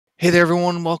Hey there,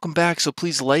 everyone. Welcome back. So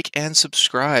please like and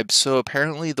subscribe. So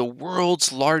apparently, the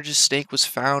world's largest snake was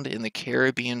found in the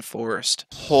Caribbean forest.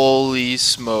 Holy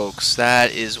smokes,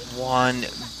 that is one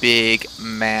big,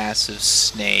 massive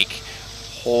snake.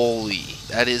 Holy,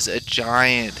 that is a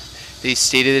giant. They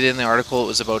stated it in the article it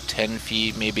was about 10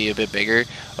 feet, maybe a bit bigger.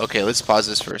 Okay, let's pause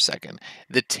this for a second.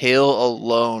 The tail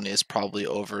alone is probably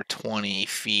over 20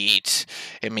 feet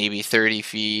and maybe 30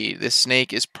 feet. This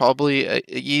snake is probably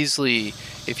easily,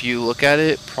 if you look at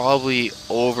it, probably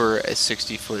over a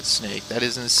 60-foot snake. That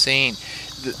is insane.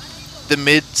 The, the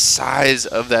mid size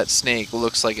of that snake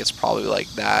looks like it's probably like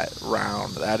that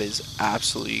round. That is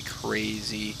absolutely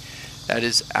crazy. That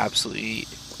is absolutely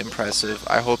impressive.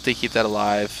 I hope they keep that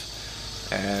alive.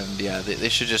 And yeah, they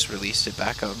should just release it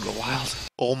back out in the wild.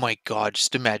 Oh my god,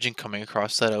 just imagine coming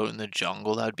across that out in the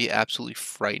jungle. That would be absolutely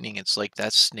frightening. It's like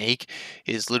that snake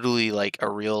is literally like a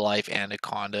real life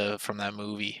anaconda from that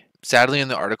movie. Sadly, in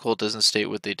the article, it doesn't state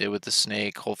what they did with the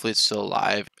snake. Hopefully, it's still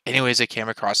alive. Anyways, I came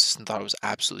across this and thought it was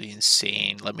absolutely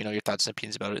insane. Let me know your thoughts and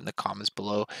opinions about it in the comments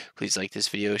below. Please like this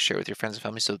video, share it with your friends and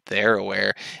family so they're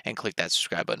aware, and click that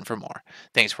subscribe button for more.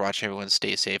 Thanks for watching, everyone.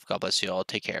 Stay safe. God bless you all.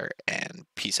 Take care, and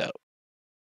peace out.